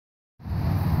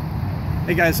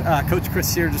Hey guys, Coach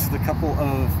Chris here, just with a couple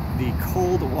of the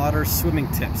cold water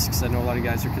swimming tips, because I know a lot of you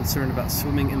guys are concerned about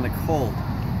swimming in the cold.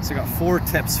 So I got 4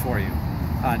 tips for you.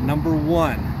 Number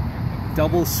 1,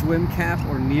 double swim cap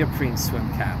or neoprene swim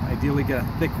cap. Ideally get a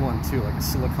thick one too, like a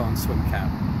silicone swim cap.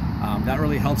 That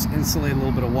really helps insulate a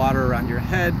little bit of water around your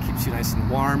head, keeps you nice and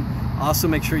warm. Also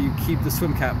make sure you keep the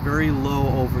swim cap very low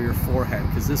over your forehead,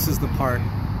 because this is the part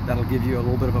that'll give you a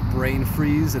little bit of a brain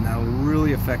freeze, and that'll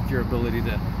really affect your ability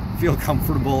to feel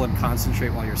comfortable and concentrate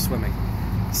while you're swimming.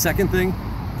 Second thing,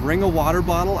 bring a water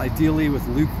bottle, ideally with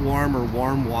lukewarm or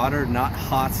warm water, not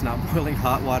hot, not boiling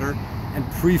hot water, and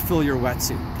pre-fill your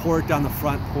wetsuit. Pour it down the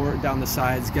front, pour it down the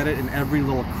sides, get it in every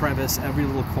little crevice, every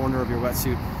little corner of your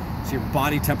wetsuit, so your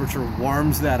body temperature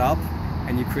warms that up,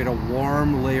 and you create a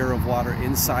warm layer of water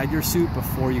inside your suit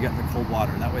before you get in the cold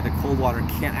water. That way the cold water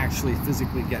can't actually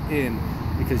physically get in,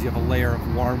 because you have a layer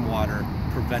of warm water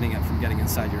preventing it from getting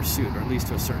inside your suit, or at least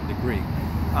to a certain degree.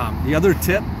 The other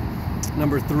tip,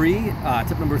 number 3,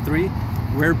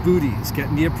 wear booties.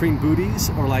 Get neoprene booties,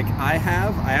 or like I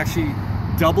have, I actually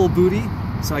double booty,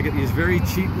 so I get these very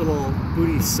cheap little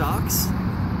booty socks,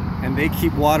 and they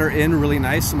keep water in really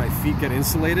nice so my feet get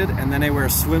insulated, and then I wear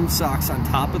swim socks on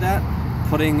top of that,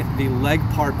 putting the leg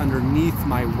part underneath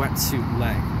my wetsuit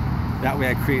leg. That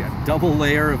way I create a double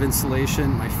layer of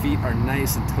insulation. My feet are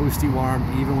nice and toasty warm,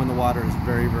 even when the water is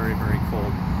very, very, very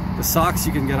cold. The socks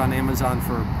you can get on Amazon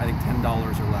for, I think, $10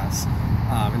 or less.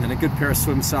 And then a good pair of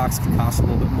swim socks can cost a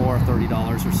little bit more,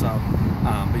 $30 or so.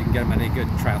 But you can get them at any good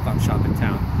triathlon shop in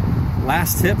town.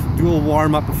 Last tip, do a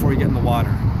warm up before you get in the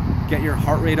water. Get your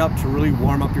heart rate up to really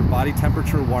warm up your body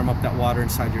temperature, warm up that water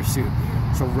inside your suit.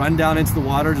 So run down into the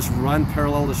water, just run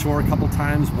parallel to shore a couple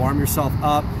times, warm yourself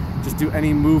up. Just do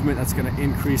any movement that's going to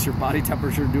increase your body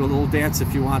temperature. Do a little dance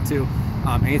if you want to.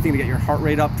 Anything to get your heart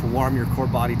rate up, to warm your core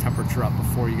body temperature up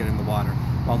before you get in the water.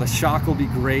 While the shock will be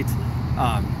great,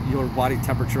 your body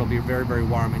temperature will be very, very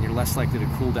warm, and you're less likely to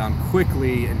cool down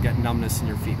quickly and get numbness in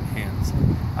your feet and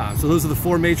hands. So those are the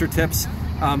 4 major tips.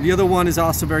 The other one is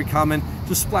also very common.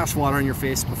 Just splash water in your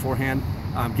face beforehand.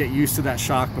 Get used to that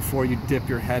shock before you dip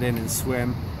your head in and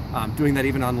swim. Doing that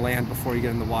even on land before you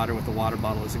get in the water with a water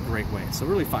bottle is a great way. So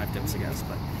really 5 tips, I guess,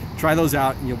 but try those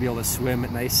out and you'll be able to swim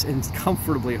nice and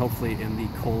comfortably, hopefully, in the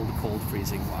cold, cold,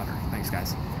 freezing water. Thanks,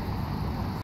 guys.